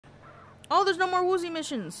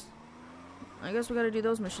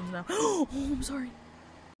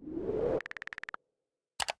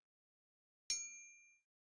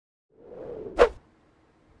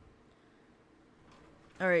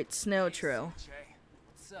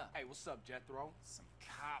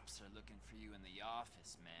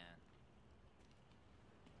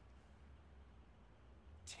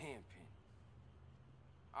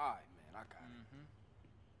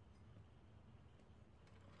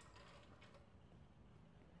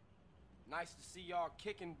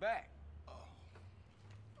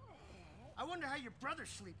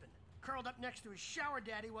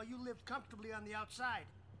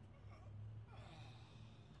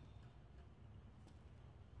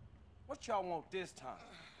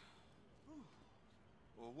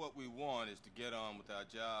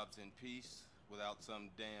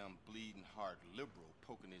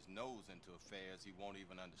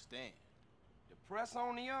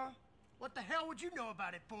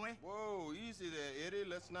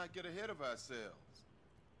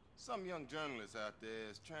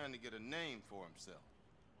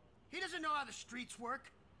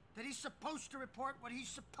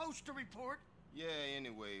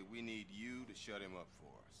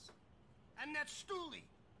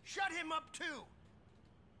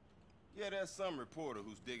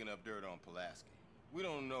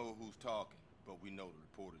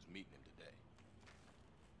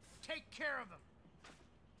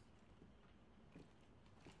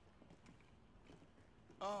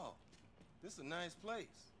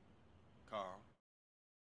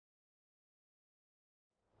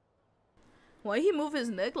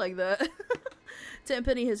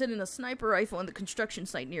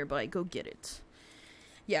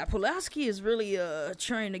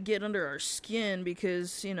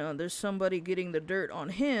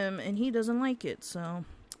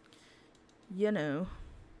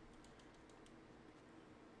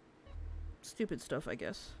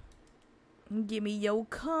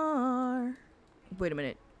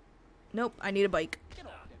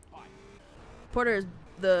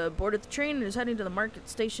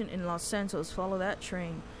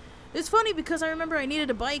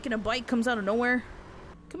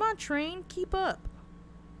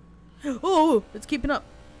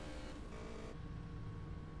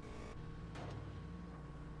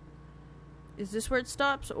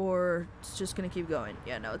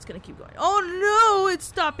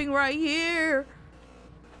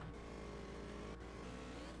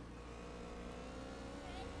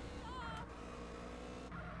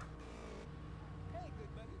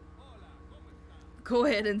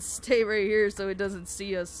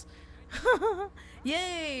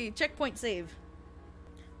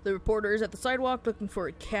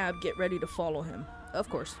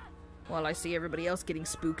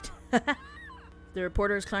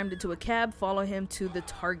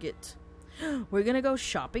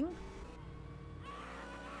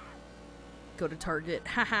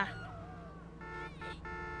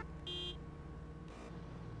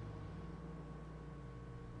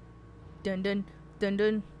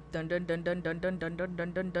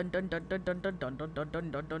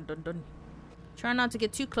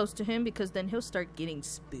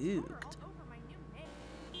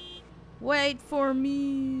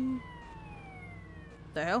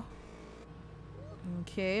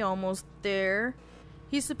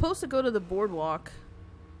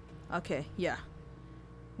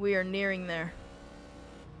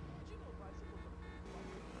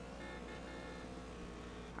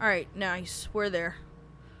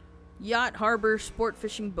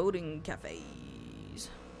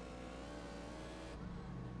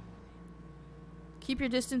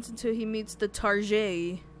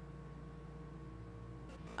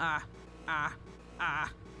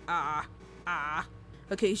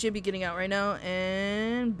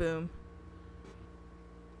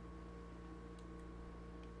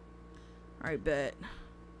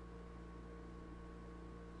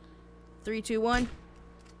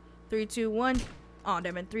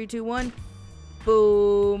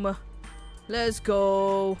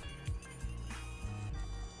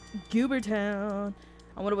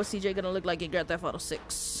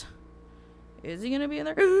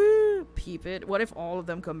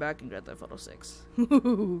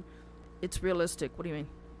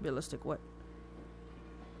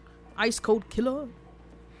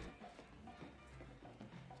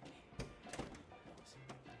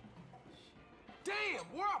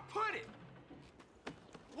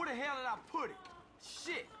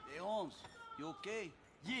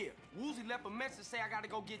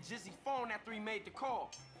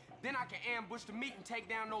Then I can ambush the meat and take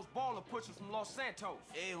down those baller pushers from Los Santos.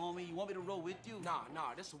 Hey, homie, you want me to roll with you?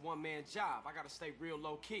 Nah, this is a one-man job. I gotta stay real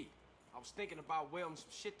low-key. I was thinking about welding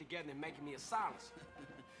some shit together and making me a silencer.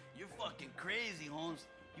 You're fucking crazy, Holmes.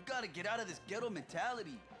 You gotta get out of this ghetto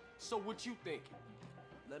mentality. So what you thinking?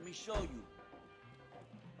 Let me show you.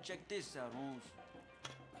 Check this out, Holmes.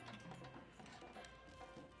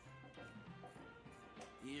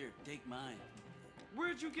 Here, take mine.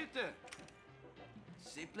 Where'd you get that?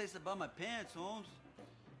 Same place I bought my pants, Holmes.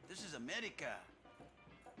 This is America.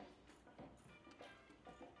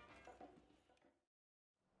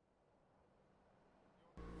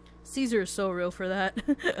 Caesar is so real for that.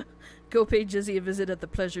 Go pay Jizzy a visit at the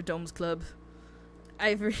Pleasure Domes Club.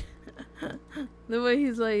 The way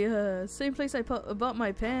he's like, same place I bought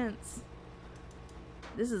my pants.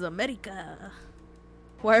 This is America.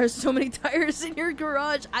 Why are so many tires in your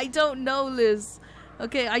garage? I don't know, Liz.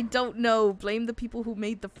 Okay, I don't know. Blame the people who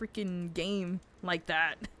made the freaking game like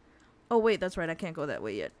that. Oh, wait, that's right. I can't go that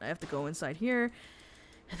way yet. I have to go inside here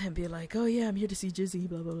and then be like, oh, yeah, I'm here to see Jizzy,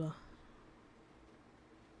 blah, blah, blah.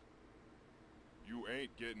 You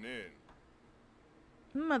ain't getting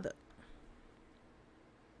in. Mother.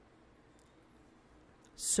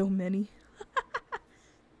 So many.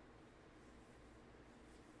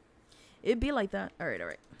 It'd be like that. Alright,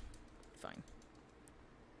 alright. Fine.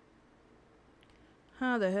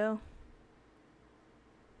 How the hell?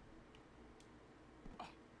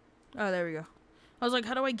 Oh, there we go. I was like,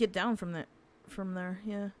 how do I get down from that? From there,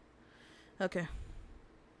 yeah. Okay.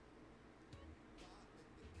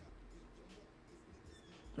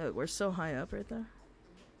 Look, we're so high up right there.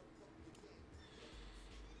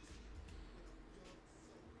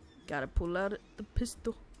 Gotta pull out the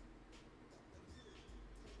pistol.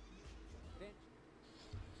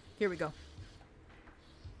 Here we go.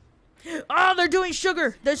 Oh, they're doing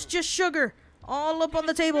sugar. There's just sugar all up on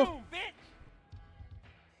the table.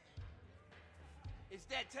 It's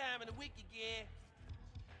that time of the week again.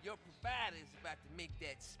 Your provider is about to make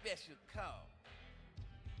that special call.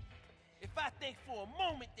 If I think for a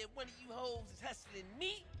moment that one of you hoes is hustling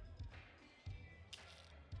me,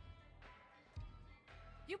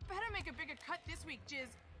 you better make a bigger cut this week,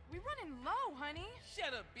 Jizz. We running low, honey.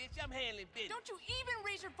 Shut up, bitch. I'm handling business. Don't you even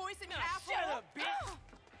raise your voice at me, Nah, asshole. shut up, bitch. Ugh.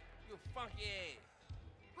 You funky ass.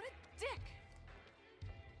 What a dick.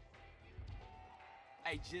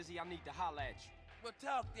 Hey, Jizzy, I need to holler at you. Well,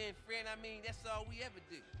 talk then, friend. I mean, that's all we ever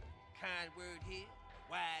do. Kind word here,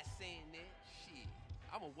 wise saying there. Shit,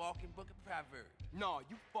 I'm a walking book of proverbs. No,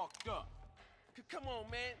 you fucked up. Come on,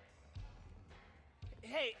 man.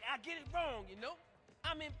 Hey, I get it wrong, you know?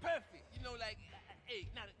 I'm imperfect, you know, like, hey,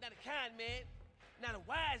 not a kind man, not a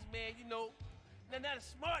wise man, you know, not a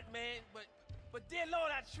smart man, but dear Lord,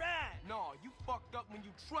 I tried. No, you fucked up when you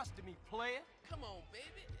trusted me, player. Come on,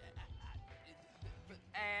 baby.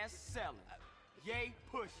 Ass selling, yay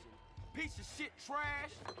pushing, piece of shit trash.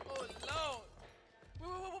 Oh,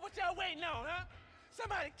 Lord. What y'all waiting on, huh?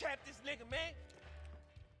 Somebody cap this nigga, man.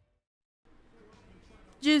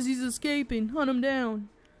 Jizzy's escaping. Hunt him down.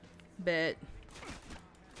 Bet.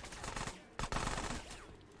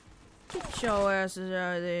 Get your asses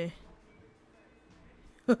out of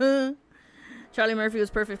there. Charlie Murphy was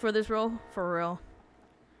perfect for this role. For real.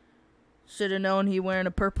 Should have known he wearing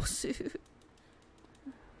a purple suit.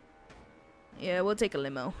 Yeah, we'll take a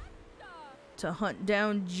limo to hunt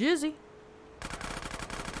down Jizzy.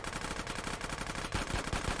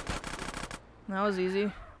 That was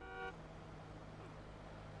easy.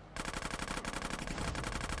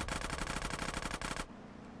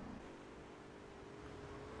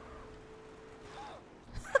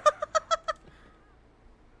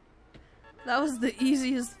 That was the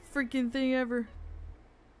easiest freaking thing ever.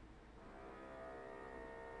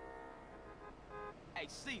 Hey,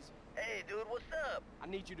 Caesar. Hey, dude, what's up? I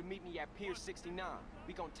need you to meet me at Pier 69.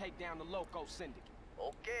 We gonna take down the Loco Syndicate.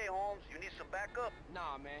 Okay, Holmes, you need some backup?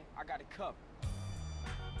 Nah, man, I got it covered.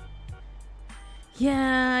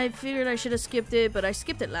 Yeah, I figured I should have skipped it, but I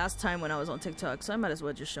skipped it last time when I was on TikTok, so I might as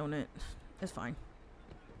well just shown it. It's fine.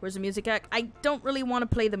 Where's the music at? I don't really want to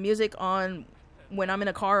play the music on when I'm in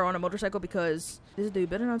a car or on a motorcycle because this dude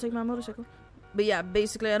better not take my motorcycle. But yeah,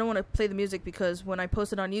 basically I don't want to play the music because when I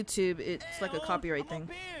post it on YouTube, it's like a copyright thing.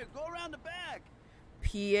 Here. Go around the back.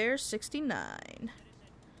 Pier 69.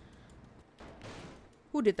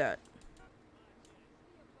 Who did that?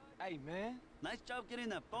 Hey, man. Nice job getting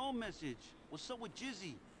that phone message. What's up with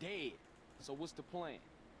Jizzy? Dead. So what's the plan?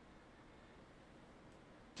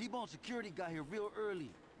 T-Bone security got here real early.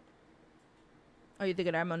 Oh, you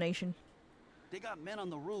thinking Ammo Nation? They got men on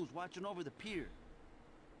the roofs watching over the pier.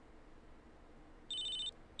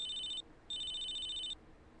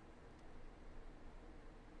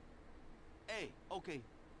 Okay.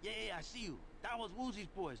 Yeah, I see you. That was Woozy's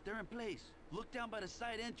boys. They're in place. Look down by the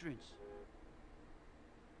side entrance.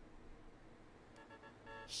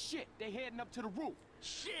 Shit, they heading up to the roof.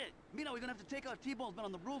 Shit! Mina, we're gonna have to take out T-Bone's men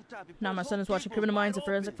on the rooftop. Now my son is watching Criminal Minds and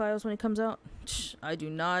Forensic Files when he comes out. I do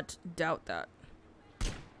not doubt that.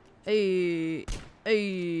 Hey.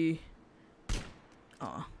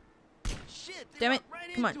 Aw. Shit, damn it.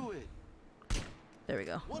 Right Come on. it. There we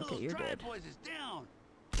go. One Okay, of you're those dead. boys is down.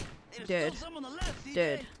 Hey, Dead. Still some on the left, CJ.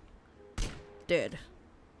 Dead. Dead.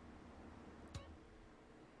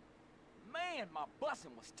 Man, my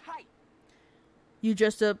bussin' was tight. You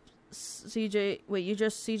dressed up CJ. Wait, you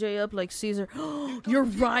dressed CJ up like Caesar. You're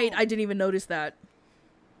right. I didn't even notice that.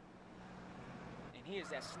 And here's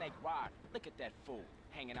that snake rider. Look at that fool.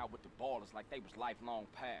 Hanging out with the ballers like they was lifelong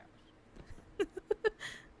pals.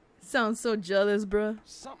 Sounds so jealous, bruh.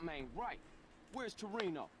 Something ain't right. Where's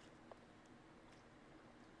Torino?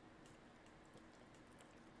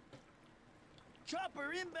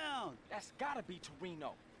 Chopper inbound. That's gotta be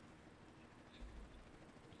Torino.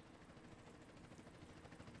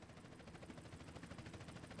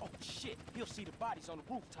 Oh shit, he'll see the bodies on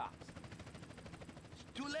the rooftops. It's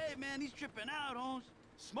too late, man. He's tripping out, Holmes.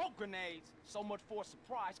 Smoke grenades? So much for a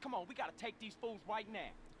surprise. Come on, we gotta take these fools right now.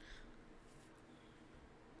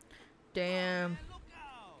 Damn. Man, look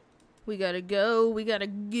out. We gotta go. We gotta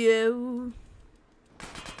go.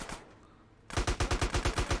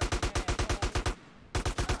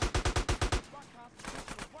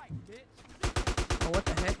 Oh, what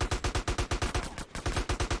the heck?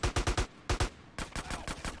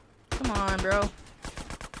 Come on, bro.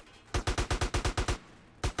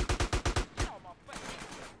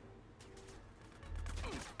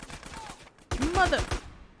 Mother.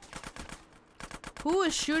 Who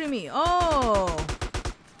is shooting me? Oh.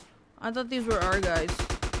 I thought these were our guys.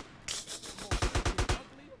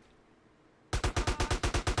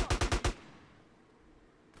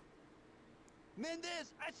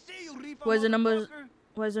 Mendez, I see you, Rifa, Why is the numbers? motherfucker.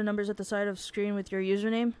 Why is there numbers at the side of screen with your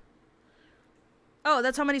username? Oh,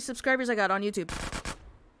 that's how many subscribers I got on YouTube.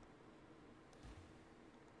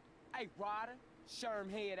 Hey, Ryder,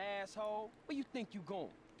 sherm-head asshole, where you think you going?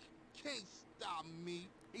 Can't stop me.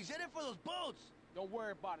 He's headed for those boats. Don't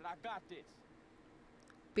worry about it, I got this.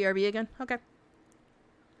 BRB again? Okay.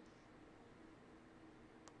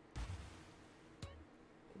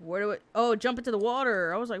 Where do I... Oh, jump into the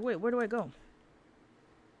water. I was like, wait, where do I go?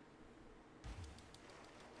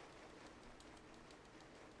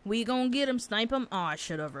 We gonna get him, snipe him? Oh, I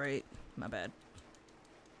should have, right? My bad.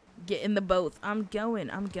 Get in the boat. I'm going.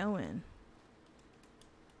 Dios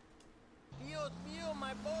mío,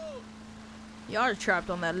 my boat. Y'all are trapped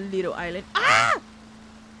on that little island. Ah!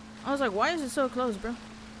 I was like, why is it so close, bro?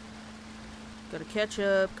 Gotta catch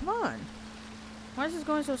up. Come on. Why is this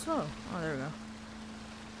going so slow? Oh, there we go.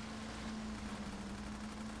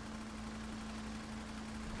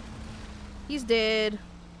 He's dead.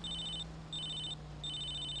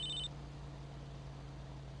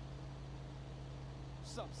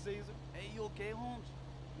 What's up, Caesar? Hey, you okay, Holmes?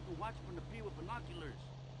 You can watch from the pier with binoculars.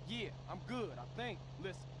 Yeah, I'm good, I think.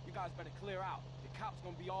 Listen, you guys better clear out. The cops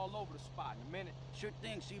gonna be all over the spot in a minute. Sure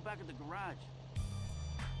thing. See you back at the garage.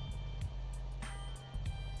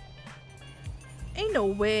 Ain't no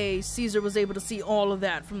way Caesar was able to see all of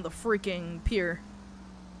that from the freaking pier.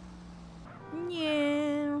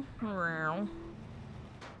 Yeah.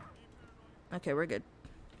 Okay, we're good.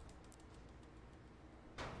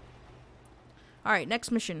 Alright,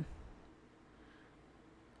 next mission.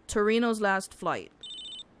 Torino's last flight.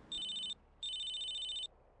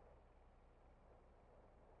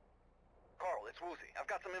 Carl, it's Woozy. I've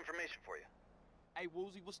got some information for you. Hey,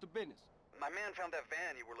 Woozy, what's the business? My man found that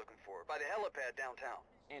van you were looking for by the helipad downtown.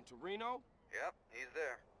 And Torino? Yep, he's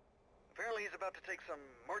there. Apparently he's about to take some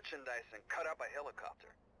merchandise and cut up a helicopter.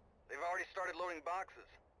 They've already started loading boxes.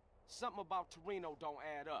 Something about Torino don't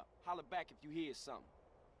add up. Holler back if you hear something.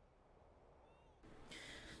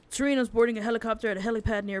 Torino's boarding a helicopter at a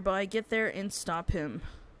helipad nearby. Get there and stop him.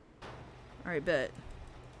 Alright, bet.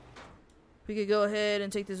 We could go ahead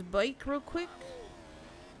and take this bike real quick.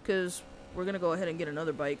 Because we're going to go ahead and get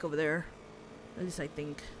another bike over there. At least I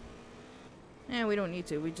think. Eh, we don't need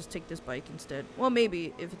to. We just take this bike instead. Well,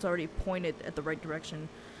 maybe if it's already pointed at the right direction.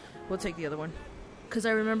 We'll take the other one. Because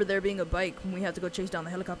I remember there being a bike when we had to go chase down the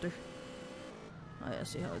helicopter. Oh yeah,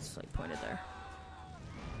 see how it's like pointed there.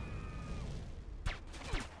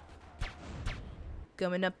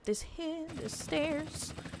 Going up this hill, the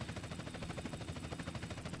stairs.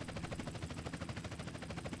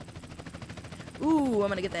 Ooh, I'm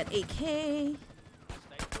gonna get that AK.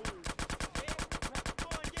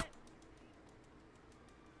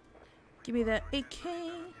 Give me that AK.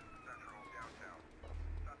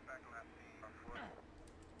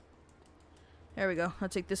 There we go. I'll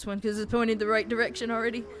take this one because it's pointing the right direction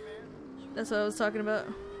already. That's what I was talking about.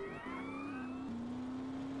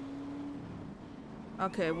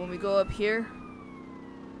 Okay, when we go up here,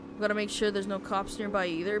 we gotta make sure there's no cops nearby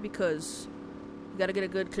either because we gotta get a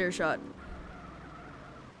good clear shot.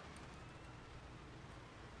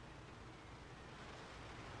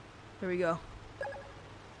 Here we go.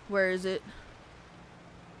 Where is it?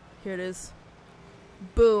 Here it is.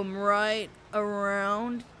 Boom, right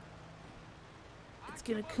around. It's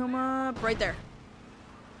gonna come up right there.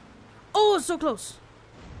 Oh, it's so close.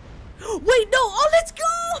 Wait, no. Oh, let's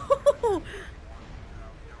go.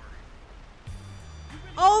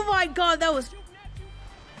 Oh my god, that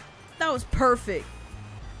was perfect.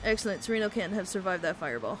 Excellent. Torino can't have survived that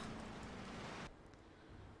fireball.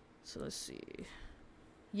 So let's see.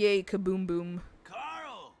 Yay, kaboom boom.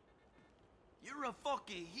 Carl! You're a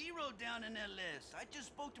fucking hero down in LS. I just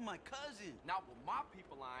spoke to my cousin. Not with my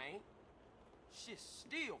people, I ain't. Shit's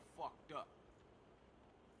still fucked up.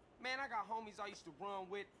 Man, I got homies I used to run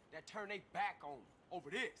with that turn their back on me over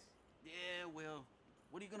this. Yeah, well,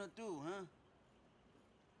 what are you gonna do, huh?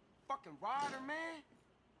 Fucking Ryder, man.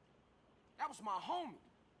 That was my homie.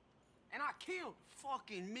 And I killed him.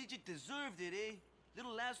 Fucking midget deserved it, eh?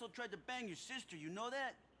 Little asshole tried to bang your sister, you know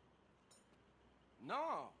that?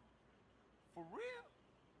 No. For real?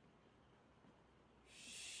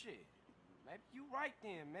 Shit. Maybe you right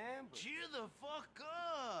then, man, but... Cheer the fuck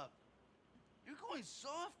up! You're going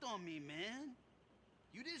soft on me, man.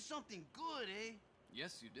 You did something good, eh?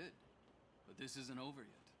 Yes, you did. But this isn't over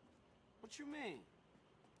yet. What you mean?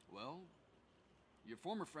 Well, your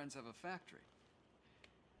former friends have a factory.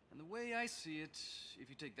 And the way I see it, if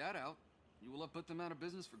you take that out, you will have put them out of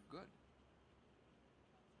business for good.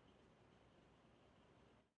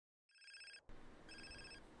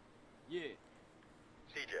 Yeah.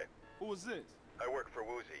 CJ, Who was this? I work for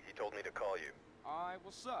Woozy. He told me to call you. Alright,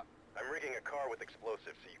 what's up? I'm rigging a car with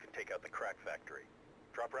explosives so you can take out the crack factory.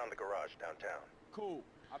 Drop around the garage downtown. Cool.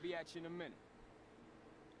 I'll be at you in a minute.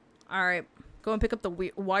 Alright. Go and pick up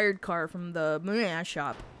the wired car from the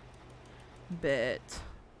shop. Bet.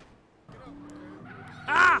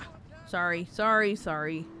 Ah! Sorry.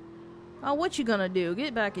 Oh, what you gonna do?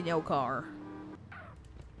 Get back in your car.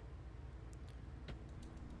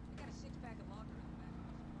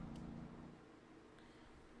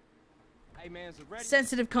 Hey, man, is it ready?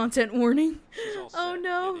 Sensitive content warning. She's all Oh set.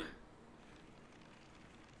 no. Get in.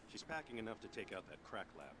 She's packing enough to take out that crack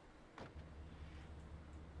lab.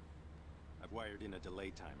 I've wired in a delay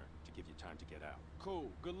timer to give you time to get out.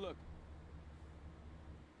 Cool. Good luck.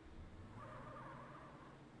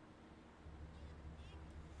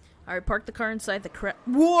 Alright, park the car inside the crack.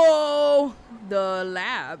 Whoa! The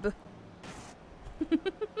lab.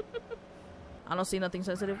 I don't see nothing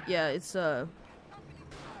sensitive. Yeah, it's We're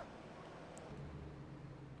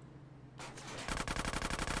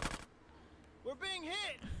being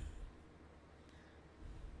hit!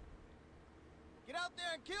 Get out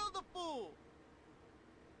there and kill the fool!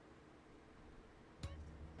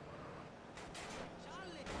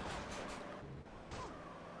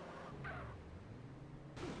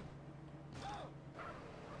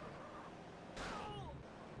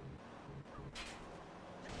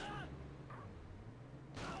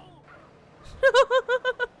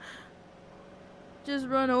 just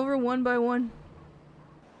run over one by one.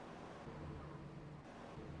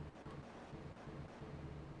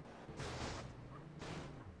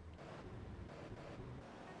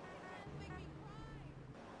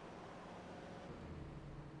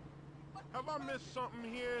 Have I missed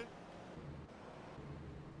something here?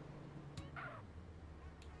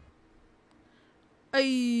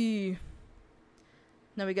 Ay.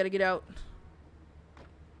 Now we gotta get out.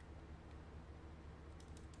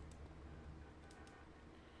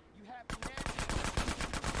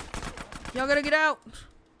 Y'all gotta get out.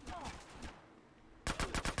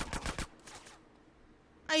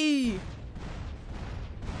 Ay.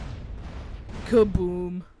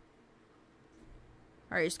 Kaboom.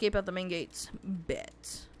 Alright, escape out the main gates.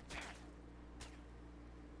 Bet.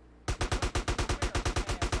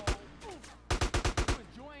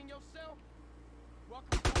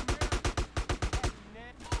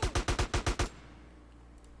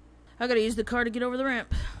 I gotta use the car to get over the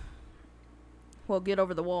ramp. Well, get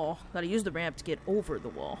over the wall. Gotta use the ramp to get over the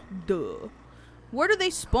wall. Duh. Where do they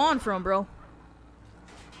spawn from, bro?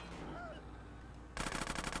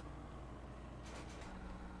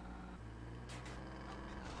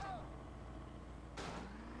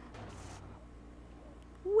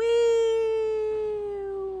 Whee!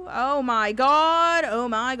 Oh Oh my god. Oh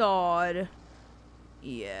my god.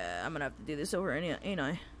 Yeah, I'm gonna have to do this over, ain't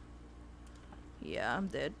I? Yeah, I'm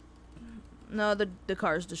dead. No, the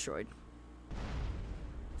car's destroyed.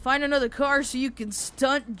 Find another car so you can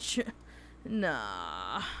stunt.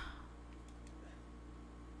 Nah.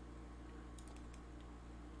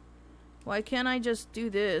 Why can't I just do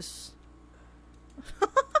this?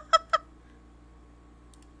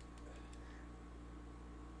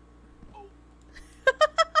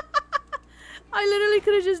 I literally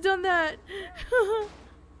could have just done that.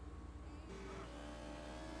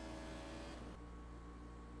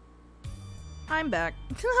 I'm back.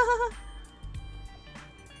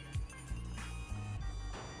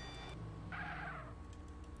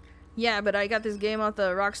 Yeah, but I got this game off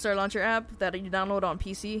the Rockstar Launcher app that you download on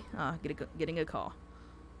PC. Getting a call.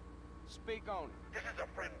 Speak on it. This is a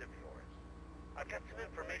friend of yours. I've got some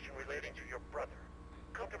information relating to your brother.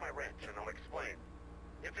 Come to my ranch and I'll explain.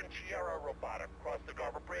 It's in Sierra Robata. Cross the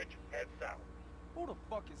Garber Bridge, head south. Who the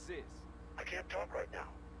fuck is this? I can't talk right now.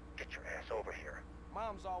 Get your ass over here.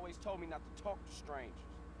 Mom's always told me not to talk to strangers.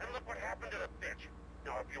 And look what happened to the bitch.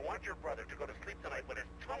 Now, if you want your brother to go to sleep tonight with his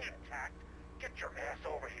tongue intact, get your ass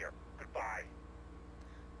over here. Goodbye.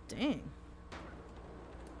 Dang.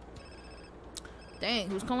 Dang,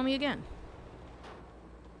 who's calling me again?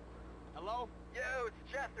 Hello? Yo,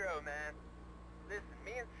 it's Jethro, man. Listen,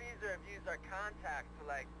 me and Caesar have used our contacts to,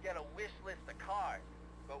 like, get a wish list of cars.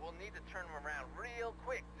 But we'll need to turn them around real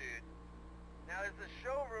quick, dude. Now, there's a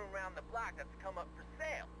showroom around the block that's come up for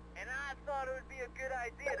sale. And I thought it would be a good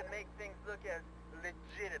idea to make things look as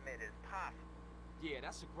legitimate as possible. Yeah,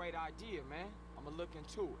 that's a great idea, man. I'm gonna look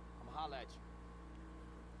into it. I'm gonna holler at you.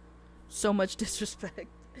 So much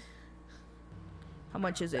disrespect. How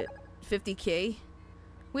much is it? 50K?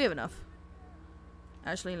 We have enough.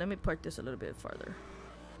 Actually, let me park this a little bit farther.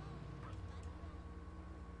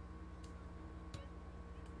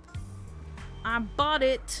 I bought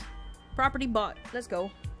it. Property bought. Let's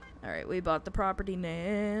go. Alright, we bought the property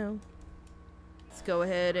now. Let's go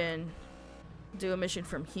ahead and do a mission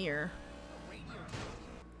from here.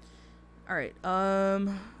 Alright,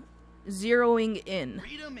 zeroing in.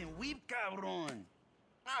 Freedom and weep, cabron.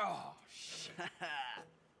 Oh, shit.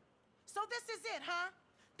 So this is it, huh?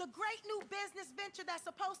 The great new business venture that's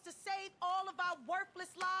supposed to save all of our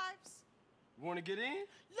worthless lives? You wanna get in?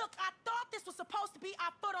 Look, I thought this was supposed to be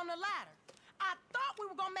our foot on the ladder. I thought we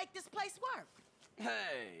were gonna make this place work.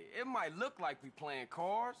 Hey, it might look like we playing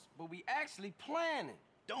cards, but we actually planning.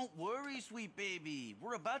 Don't worry, sweet baby.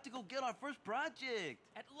 We're about to go get our first project.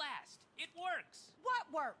 At last, it works. What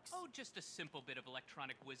works? Oh, just a simple bit of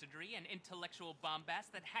electronic wizardry and intellectual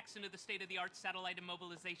bombast that hacks into the state-of-the-art satellite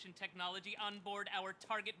immobilization technology on board our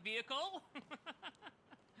target vehicle.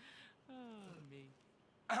 Oh, me.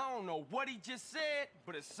 I don't know what he just said,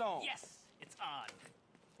 but it's on. Yes, it's on.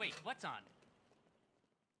 Wait, what's on?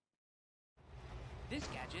 This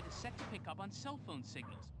gadget is set to pick up on cell phone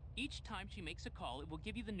signals. Each time she makes a call, it will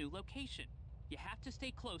give you the new location. You have to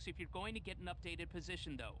stay close if you're going to get an updated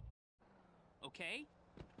position, though. Okay?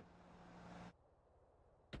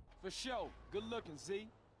 For sure. Good looking, Z.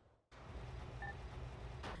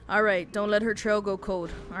 Alright, don't let her trail go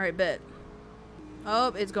cold. Alright, bet. Oh,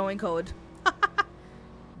 it's going cold.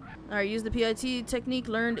 Alright, use the PIT technique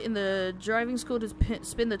learned in the driving school to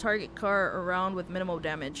spin the target car around with minimal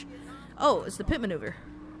damage. Oh, it's the pit maneuver.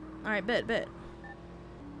 Alright, bet.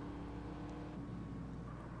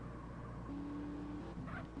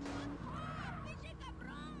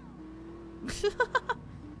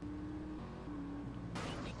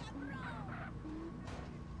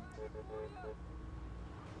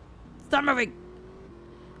 Stop moving!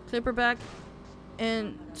 Clip her back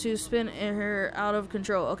and to spin her out of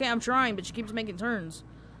control. Okay, I'm trying, but she keeps making turns.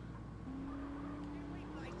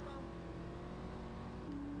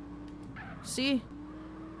 See?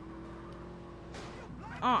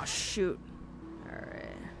 Oh, shoot.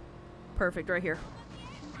 Alright. Perfect, right here.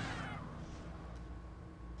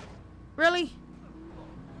 Really?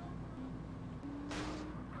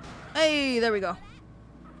 Hey, there we go.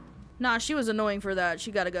 Nah, she was annoying for that.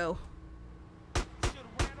 She gotta go.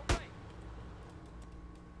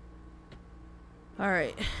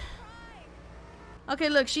 Alright. Okay,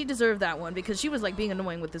 look, she deserved that one because she was like being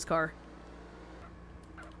annoying with this car.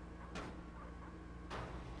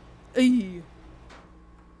 Ay.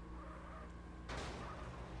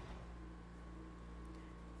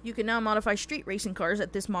 You can now modify street racing cars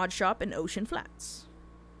at this mod shop in Ocean Flats.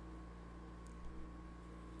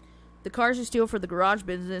 The cars you steal for the garage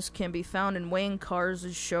business can be found in Wayne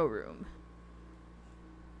Cars' showroom.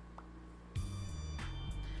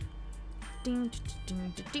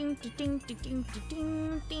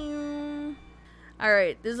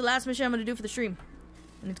 Alright, this is the last mission I'm gonna do for the stream.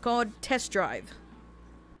 And it's called Test Drive.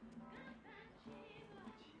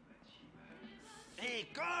 Hey,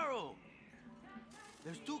 Carl!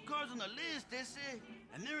 There's 2 cars on the list, they say,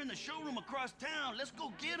 and they're in the showroom across town. Let's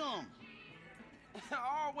go get them.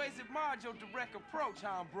 I always admired your direct approach,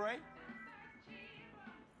 hombre.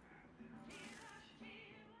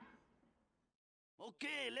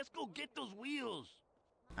 Okay, let's go get those wheels.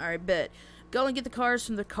 Alright, bet. Go and get the cars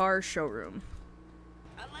from the car showroom.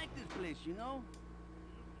 I like this place, you know?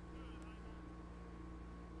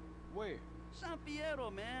 Where? San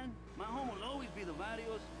Fierro, man. My home will always be the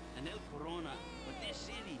Barrios and El Corona. But this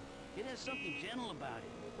city, it has something gentle about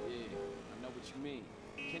it. Yeah, I know what you mean.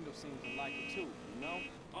 Kendall seems to like it too, you know?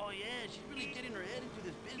 Oh yeah, she's really getting her head into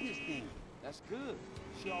this business thing. That's good.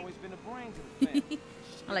 She always been the brains of the family.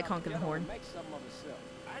 I like honking the horn. Make something of herself.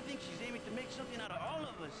 I think she's aiming to make something out of all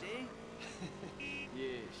of us, eh?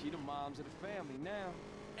 Yeah, she the moms of the family now.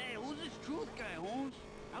 Hey, who's this truth guy, Holmes?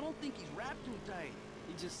 I don't think he's wrapped too tight.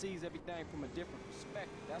 He just sees everything from a different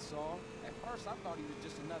perspective, that's all. At first, I thought he was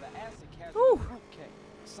just another acid casualty fruitcake.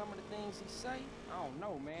 Some of the things he say, I don't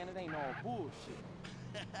know, man. It ain't all bullshit.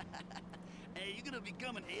 Hey, you gonna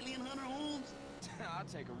become an alien hunter, Holmes? I'll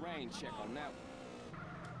take a rain check on that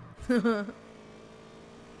one.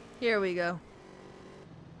 Here we go.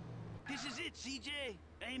 This is it, CJ.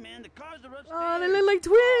 Hey, man, the cars are upstairs. Oh, they look like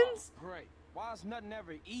twins. Oh, great. Why is nothing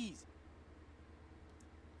ever easy?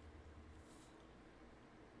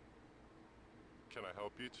 Can I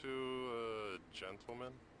help you two,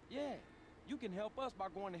 gentlemen? Yeah, you can help us by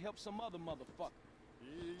going to help some other motherfucker.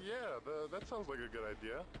 Yeah, that sounds like a good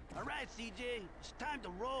idea. All right, CJ, it's time to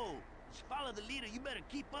roll. Just follow the leader. You better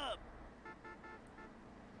keep up.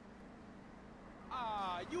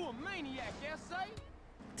 Ah, you a maniac, S.A.?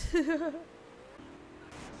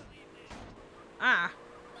 Ah.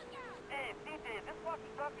 Hey, CJ, is this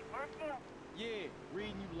walkie-talkie working? Yeah,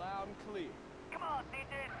 reading you loud and clear. Come on,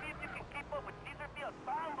 CJ, see if you can keep up with Caesar Field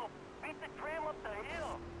Bombo. Beat the tram up the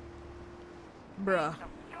hill. Bruh.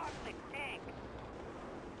 Chocolate cake.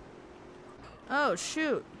 Oh,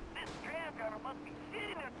 shoot. This tram driver must be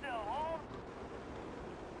shitting herself, Holmes.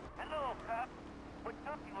 Hello, cop. What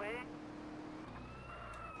took you, eh?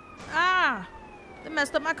 Ah! They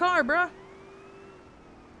messed up my car, bruh.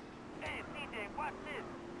 Hey, CJ, watch this.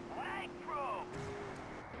 Nitro.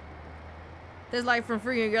 This is like from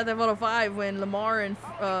freaking Grand Theft Auto 5 when Lamar and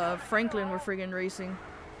Franklin were freaking racing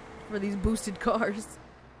for these boosted cars.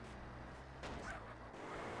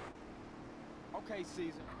 Okay,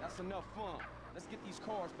 Caesar, that's enough fun. Let's get these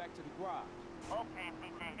cars back to the garage. Okay,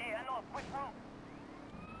 CJ. Hey, I know a quick route.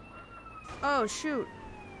 Oh, shoot.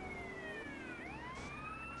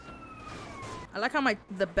 I like how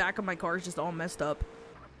the back of my car is just all messed up.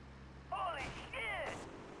 Holy shit!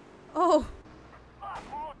 Oh.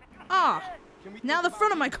 Ah. Can we now the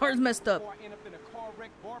front of my car is messed up. Before I end up in a car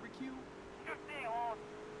wreck barbecue? Sure thing, Holmes.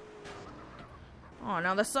 Oh,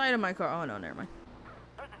 now the side of my car. Oh, no, never mind.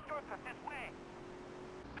 There's a shortcut this way.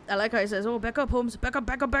 I like how he says, oh, back up, Holmes. Back up,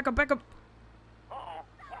 back up, back up, back up. Uh-oh.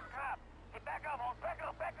 More crap. Hey, back up, Holmes. Back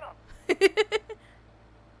up, back up.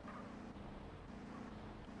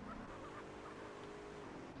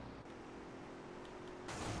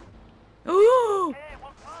 Ooh! Hey,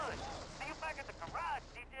 well, good. See you back at the garage,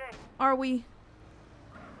 CJ. Are we?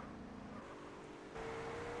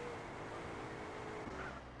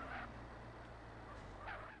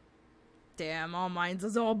 Damn, all mines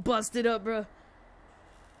is all busted up, bro.